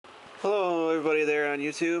Hello everybody there on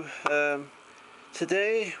YouTube.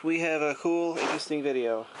 Today we have a cool, interesting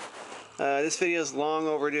video. This video is long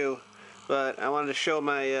overdue, but I wanted to show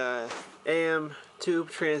my AM tube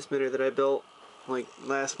transmitter that I built like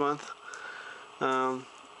last month.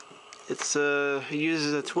 It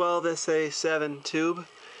uses a 12SA7 tube.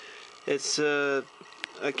 It's a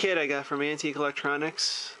kit I got from Antique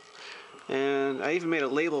Electronics, and I even made a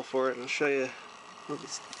label for it. I'll show you.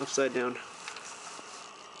 It's upside down.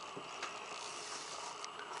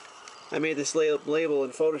 I made this label in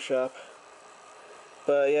Photoshop,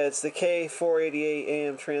 but yeah, it's the K488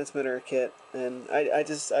 AM transmitter kit, and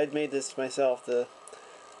I'd made this myself. The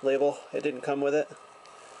label, it didn't come with it.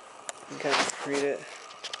 You can kind of read it.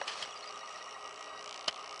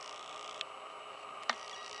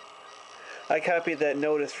 I copied that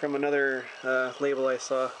notice from another label I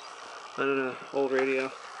saw on an old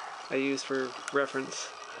radio I used for reference.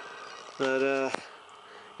 But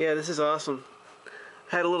yeah, this is awesome.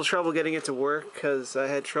 I had a little trouble getting it to work because I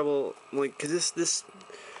had trouble, like, because this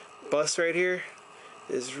bus right here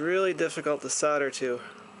is really difficult to solder to.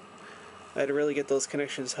 I had to really get those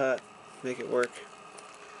connections hot, make it work.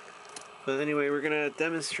 But anyway, we're gonna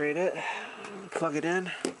demonstrate it. Plug it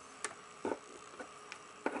in,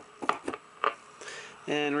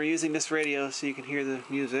 and we're using this radio so you can hear the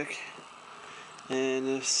music. And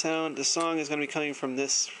the song is gonna be coming from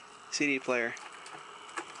this CD player.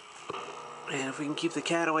 And if we can keep the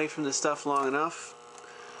cat away from the stuff long enough,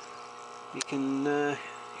 you can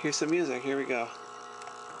hear some music. Here we go.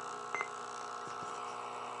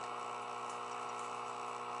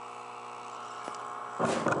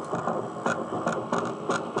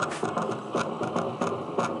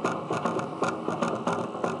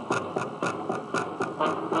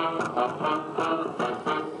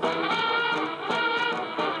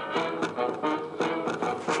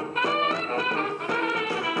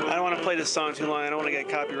 I don't want to play this song too long. I don't want to get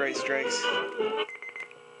copyright strikes.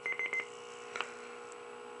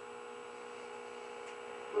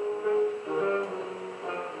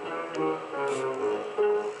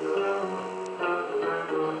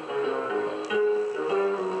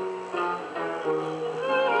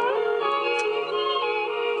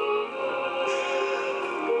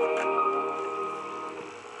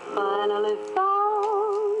 Finally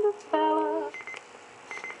found a fella.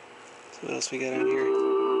 So what else we got on here?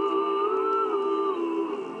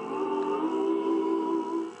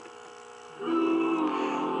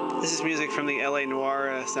 This is music from the LA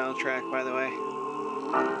Noire soundtrack, by the way.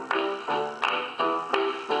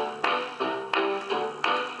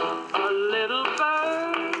 A little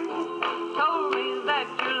bird told me that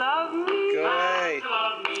you love me. Go away.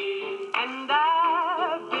 And I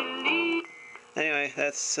believe. Anyway,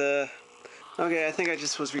 that's okay. I think I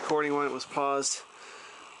just was recording when it was paused.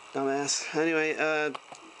 Dumbass. Anyway, I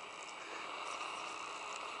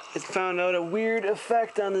found out a weird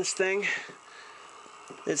effect on this thing.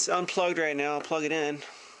 It's unplugged right now. I'll plug it in.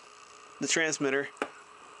 The transmitter.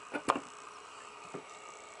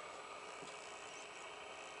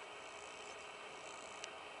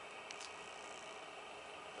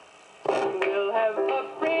 We'll have a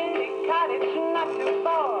pretty cottage not too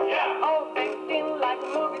far. Yeah. All baked in like a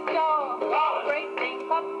movie star. Great thing,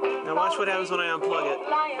 puppy. Now watch what happens when I unplug it.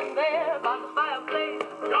 Lying there by the fireplace.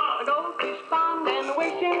 A goldfish pond and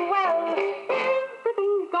wishing well.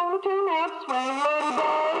 Everything's gonna turn out swell.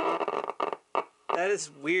 That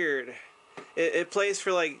is weird. It plays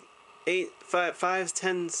for like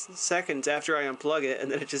 10 seconds after I unplug it,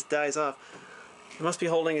 and then it just dies off. It must be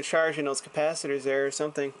holding a charge in those capacitors there or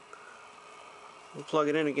something. We'll plug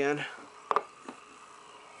it in again.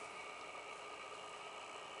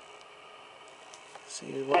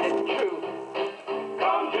 See what. That is true.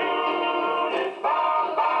 Come June, it's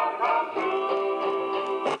bound come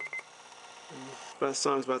true. The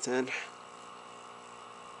song's about to end.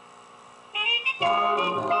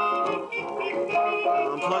 I'll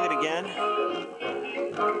unplug it again.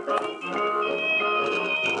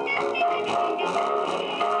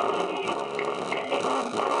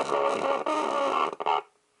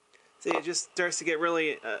 See, it just starts to get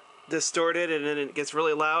really distorted, and then it gets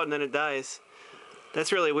really loud, and then it dies.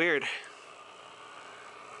 That's really weird.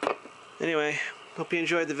 Anyway, hope you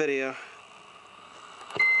enjoyed the video.